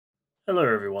Hello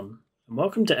everyone, and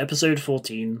welcome to episode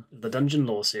 14 of the Dungeon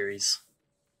Lore series.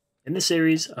 In this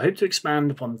series, I hope to expand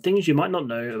upon things you might not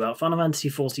know about Final Fantasy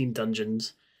XIV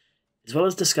dungeons, as well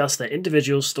as discuss their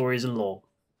individual stories and lore.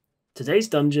 Today's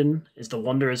dungeon is the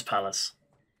Wanderer's Palace.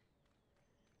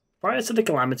 Prior to the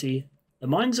Calamity, the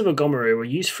mines of Ogomero were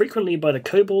used frequently by the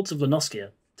kobolds of Lenoskia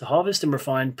to harvest and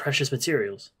refine precious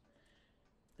materials.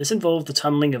 This involved the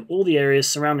tunneling of all the areas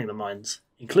surrounding the mines,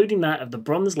 including that of the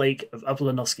Bronze Lake of Upper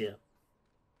Lenoskia.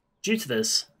 Due to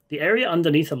this, the area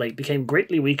underneath the lake became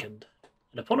greatly weakened,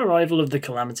 and upon arrival of the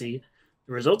Calamity,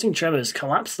 the resulting tremors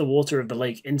collapsed the water of the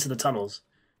lake into the tunnels,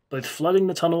 both flooding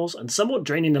the tunnels and somewhat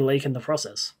draining the lake in the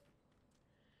process.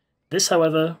 This,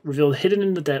 however, revealed hidden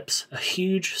in the depths a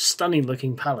huge,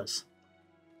 stunning-looking palace.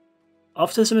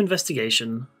 After some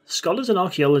investigation, scholars and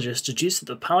archaeologists deduced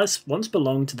that the palace once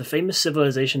belonged to the famous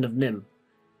civilization of Nim.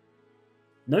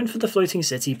 Known for the floating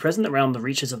city present around the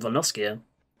reaches of Lenoskia,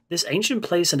 this ancient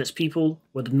place and its people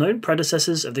were the known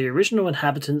predecessors of the original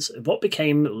inhabitants of what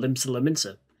became Limsa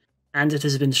Lominsa, and it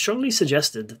has been strongly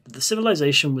suggested that the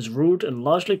civilization was ruled and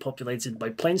largely populated by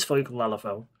plainsfolk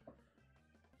Lalafell.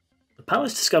 The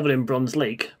palace discovered in Bronze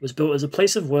Lake was built as a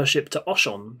place of worship to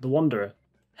Oshon, the Wanderer,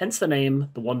 hence the name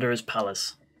the Wanderer's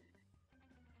Palace.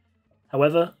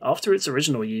 However, after its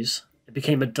original use, it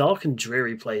became a dark and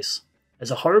dreary place,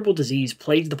 as a horrible disease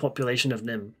plagued the population of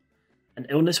Nim, an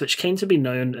illness which came to be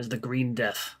known as the Green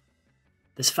Death.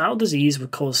 This foul disease would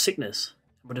cause sickness,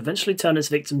 and would eventually turn its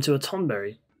victim to a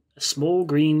Tonberry, a small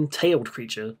green, tailed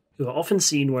creature who are often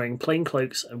seen wearing plain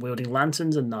cloaks and wielding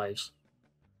lanterns and knives.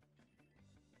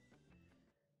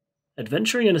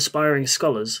 Adventuring and aspiring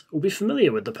scholars will be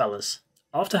familiar with the palace,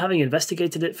 after having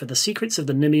investigated it for the secrets of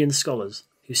the Nimian scholars,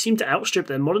 who seem to outstrip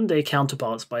their modern-day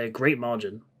counterparts by a great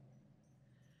margin.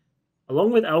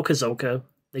 Along with Alcazolka,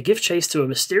 they give chase to a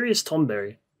mysterious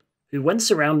Tonberry, who, when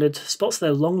surrounded, spots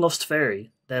their long-lost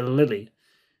fairy, their Lily,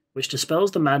 which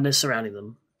dispels the madness surrounding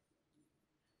them.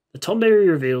 The Tonberry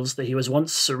reveals that he was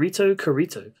once Sarito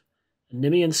Kurito, a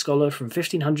Nimian scholar from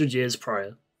 1500 years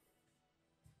prior.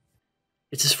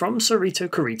 It is from Sarito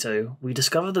Kurito we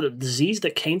discover that the disease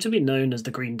that came to be known as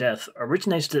the Green Death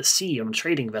originated at sea on a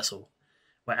trading vessel,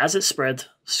 where as it spread,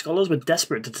 scholars were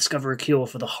desperate to discover a cure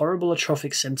for the horrible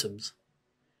atrophic symptoms.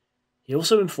 He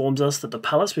also informs us that the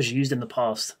palace was used in the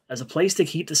past as a place to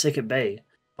keep the sick at bay,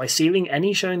 by sealing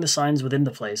any showing the signs within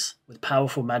the place with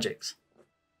powerful magics.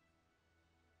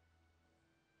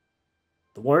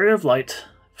 The Warrior of Light,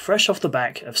 fresh off the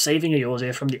back of saving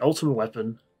Eorzea from the Ultima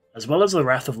weapon, as well as the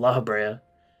wrath of Lahabrea,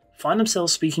 find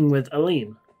themselves speaking with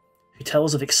Aline, who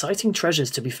tells of exciting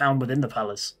treasures to be found within the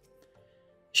palace.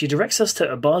 She directs us to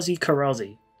Abazi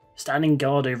Karazi, standing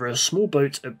guard over a small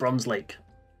boat at Bronze Lake.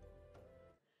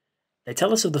 They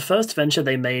tell us of the first venture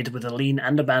they made with Aline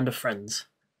and a band of friends.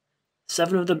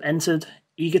 7 of them entered,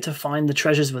 eager to find the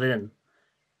treasures within,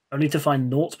 only to find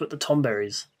naught but the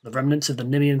Tonberries, the remnants of the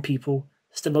Nimian people,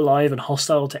 still alive and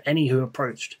hostile to any who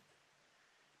approached.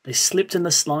 They slipped in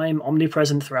the slime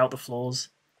omnipresent throughout the floors,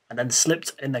 and then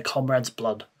slipped in their comrades'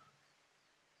 blood.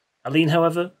 Aline,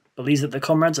 however, believes that the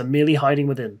comrades are merely hiding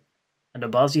within, and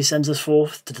Abazi sends us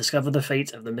forth to discover the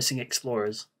fate of the missing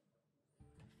explorers.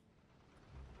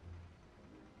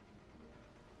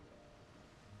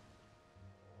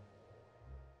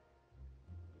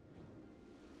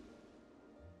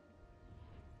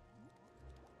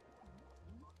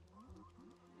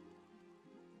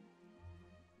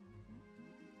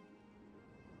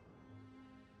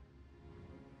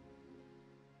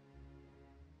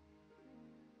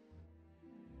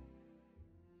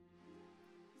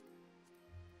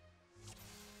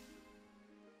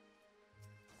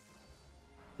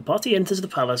 The party enters the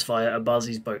palace via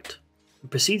Abazi's boat,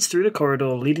 and proceeds through the corridor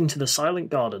leading to the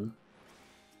Silent Garden.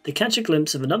 They catch a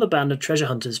glimpse of another band of treasure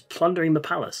hunters plundering the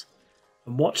palace,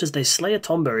 and watch as they slay a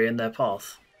Tonberry in their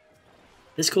path.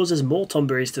 This causes more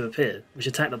Tonberries to appear, which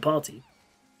attack the party.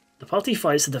 The party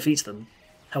fights and defeats them,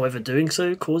 however doing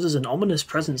so causes an ominous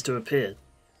presence to appear,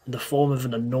 in the form of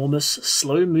an enormous,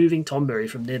 slow-moving Tonberry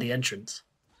from near the entrance.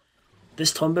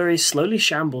 This Tonberry slowly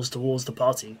shambles towards the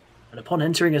party, and upon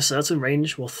entering a certain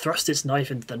range will thrust its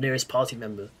knife into the nearest party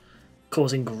member,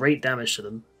 causing great damage to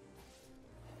them.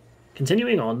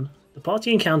 Continuing on, the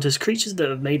party encounters creatures that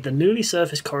have made the newly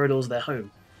surfaced corridors their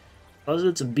home,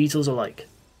 buzzards and beetles alike,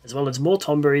 as well as more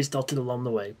Tonberries dotted along the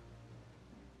way.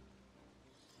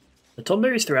 The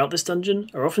Tonberries throughout this dungeon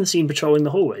are often seen patrolling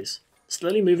the hallways,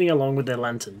 slowly moving along with their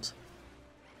lanterns.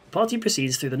 The party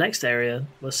proceeds through the next area,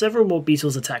 where several more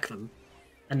beetles attack them,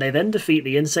 and they then defeat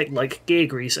the insect-like gear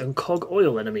grease and cog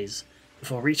oil enemies,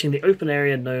 before reaching the open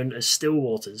area known as Still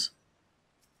Waters.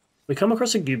 We come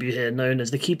across a Gubu here known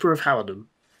as the Keeper of Halidom,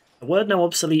 a word now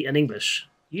obsolete in English,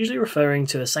 usually referring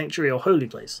to a sanctuary or holy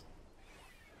place.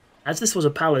 As this was a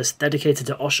palace dedicated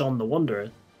to Oshon the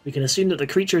Wanderer, we can assume that the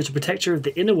creature is a protector of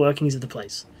the inner workings of the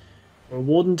place, or a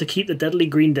warden to keep the deadly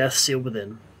green death sealed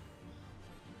within.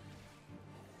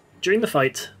 During the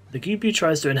fight, the Gubu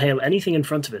tries to inhale anything in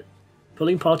front of it,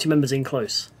 pulling party members in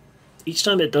close. Each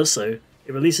time it does so,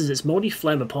 it releases its moldy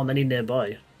phlegm upon any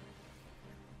nearby.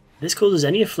 This causes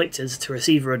any afflicted to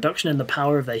receive a reduction in the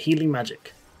power of their healing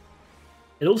magic.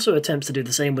 It also attempts to do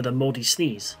the same with a moldy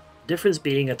sneeze, the difference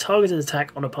being a targeted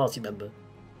attack on a party member.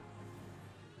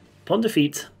 Upon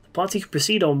defeat, the party can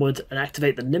proceed onward and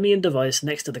activate the Nimian device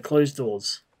next to the closed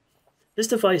doors. This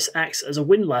device acts as a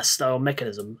windlass style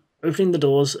mechanism, opening the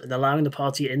doors and allowing the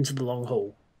party into the long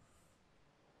hall.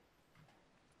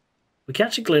 We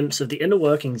catch a glimpse of the inner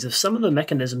workings of some of the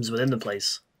mechanisms within the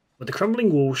place, with the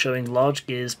crumbling wall showing large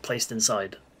gears placed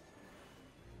inside.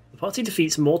 The party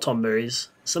defeats more Tomberries,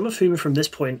 some of whom from this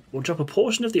point will drop a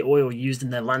portion of the oil used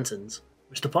in their lanterns,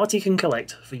 which the party can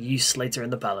collect for use later in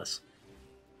the palace.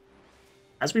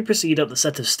 As we proceed up the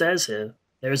set of stairs here,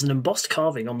 there is an embossed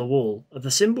carving on the wall of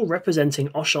the symbol representing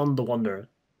Oshon the Wanderer.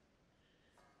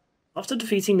 After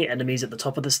defeating the enemies at the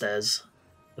top of the stairs,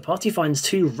 the party finds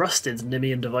two rusted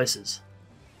Nimian devices.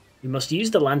 We must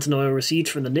use the lantern oil received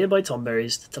from the nearby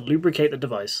Tomberries to lubricate the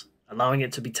device, allowing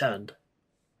it to be turned.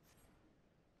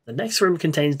 The next room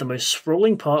contains the most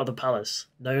sprawling part of the palace,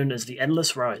 known as the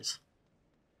Endless Rise.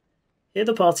 Here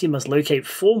the party must locate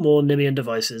 4 more Nimian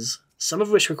devices, some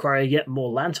of which require yet more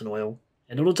lantern oil,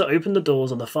 in order to open the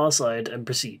doors on the far side and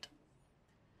proceed.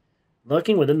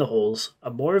 Lurking within the halls are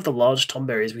more of the large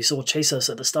Tomberries we saw chase us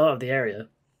at the start of the area,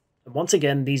 and once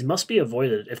again these must be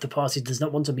avoided if the party does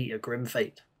not want to meet a grim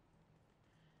fate.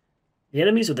 The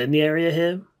enemies within the area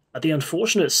here are the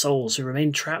unfortunate souls who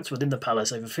remained trapped within the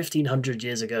palace over 1500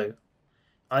 years ago,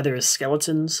 either as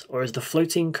skeletons or as the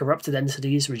floating, corrupted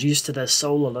entities reduced to their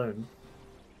soul alone.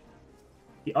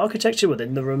 The architecture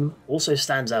within the room also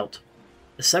stands out,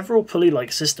 as several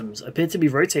pulley-like systems appear to be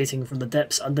rotating from the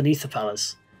depths underneath the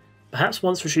palace, perhaps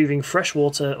once retrieving fresh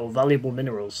water or valuable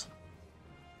minerals.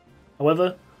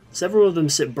 However, several of them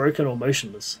sit broken or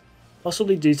motionless,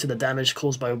 possibly due to the damage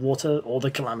caused by water or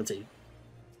the calamity.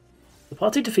 The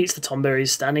party defeats the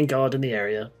Tomberries standing guard in the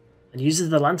area, and uses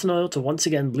the lantern oil to once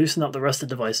again loosen up the rusted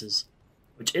devices,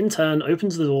 which in turn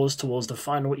opens the doors towards the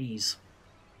final ease.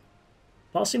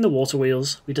 Passing the water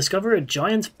wheels, we discover a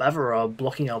giant Bavarar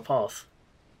blocking our path.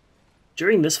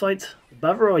 During this fight, the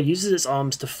Bavarar uses its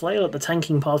arms to flail at the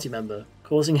tanking party member,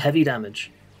 causing heavy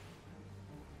damage.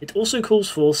 It also calls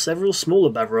for several smaller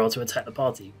Bavarar to attack the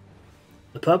party.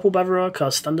 The purple Bavarar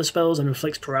casts thunder spells and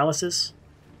inflicts paralysis.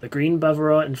 The green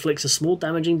Bavarar inflicts a small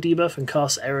damaging debuff and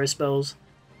casts arrow spells.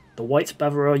 The white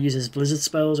Bavarar uses blizzard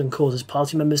spells and causes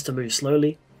party members to move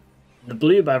slowly. And the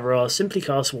blue Bavarar simply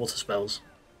casts water spells.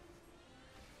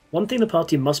 One thing the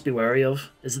party must be wary of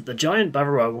is that the giant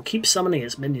Bavarar will keep summoning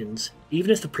its minions,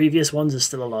 even if the previous ones are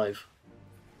still alive.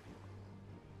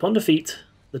 Upon defeat,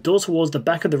 the door towards the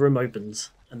back of the room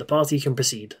opens, and the party can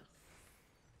proceed.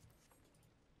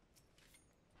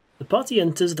 The party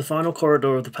enters the final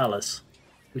corridor of the palace.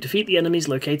 We defeat the enemies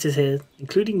located here,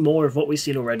 including more of what we've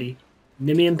seen already,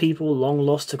 Nimian people long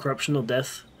lost to corruption or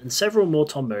death, and several more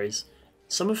Tomberries,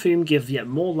 some of whom give yet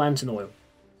more lantern oil.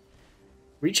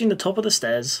 Reaching the top of the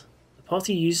stairs, the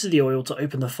party uses the oil to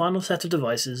open the final set of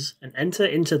devices and enter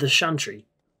into the Chantry,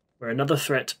 where another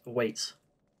threat awaits.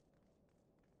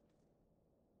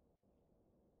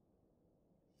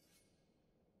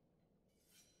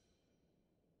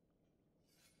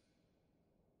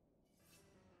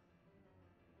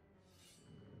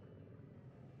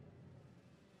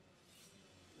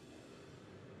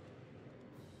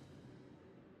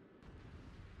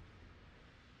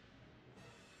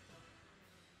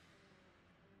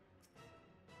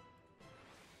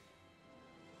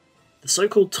 The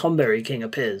so-called Tomberry King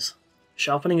appears,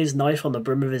 sharpening his knife on the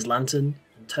brim of his lantern,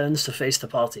 and turns to face the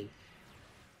party.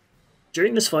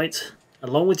 During this fight,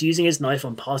 along with using his knife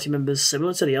on party members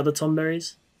similar to the other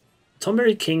Tomberries, the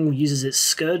Tomberry King uses its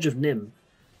Scourge of Nim,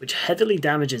 which heavily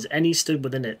damages any stood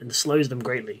within it and slows them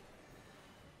greatly.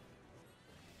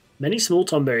 Many small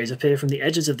Tomberries appear from the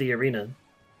edges of the arena,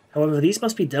 however these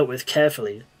must be dealt with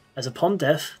carefully, as upon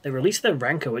death they release their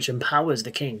rancor which empowers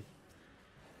the king.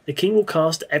 The king will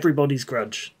cast Everybody's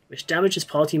Grudge, which damages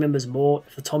party members more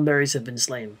if the Tomberries have been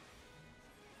slain.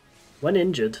 When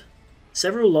injured,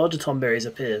 several larger Tomberries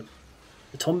appear,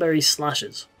 the Tomberry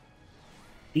Slashers.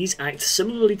 These act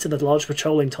similarly to the large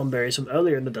patrolling Tomberries from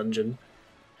earlier in the dungeon,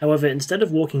 however instead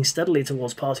of walking steadily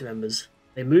towards party members,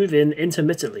 they move in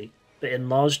intermittently, but in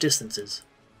large distances.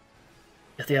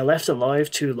 If they are left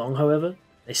alive too long, however,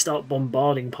 they start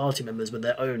bombarding party members with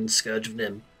their own Scourge of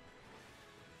Nim.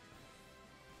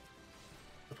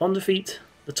 Upon defeat,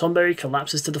 the Tonberry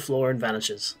collapses to the floor and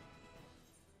vanishes.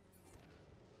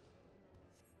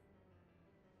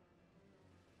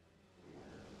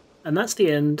 And that's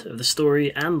the end of the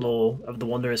story and lore of the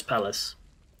Wanderer's Palace.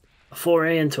 A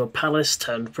foray into a palace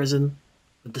turned prison,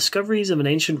 with discoveries of an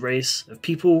ancient race of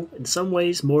people in some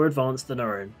ways more advanced than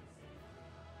our own.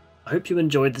 I hope you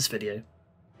enjoyed this video.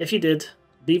 If you did,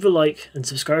 leave a like and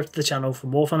subscribe to the channel for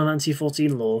more Final Fantasy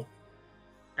XIV lore.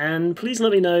 And please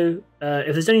let me know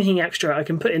if there's anything extra I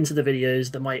can put into the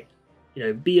videos that might,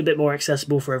 be a bit more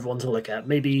accessible for everyone to look at.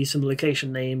 Maybe some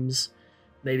location names,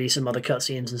 maybe some other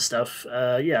cutscenes and stuff.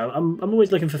 I'm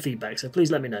always looking for feedback, so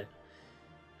please let me know.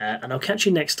 And I'll catch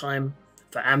you next time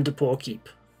for Amdapor Keep.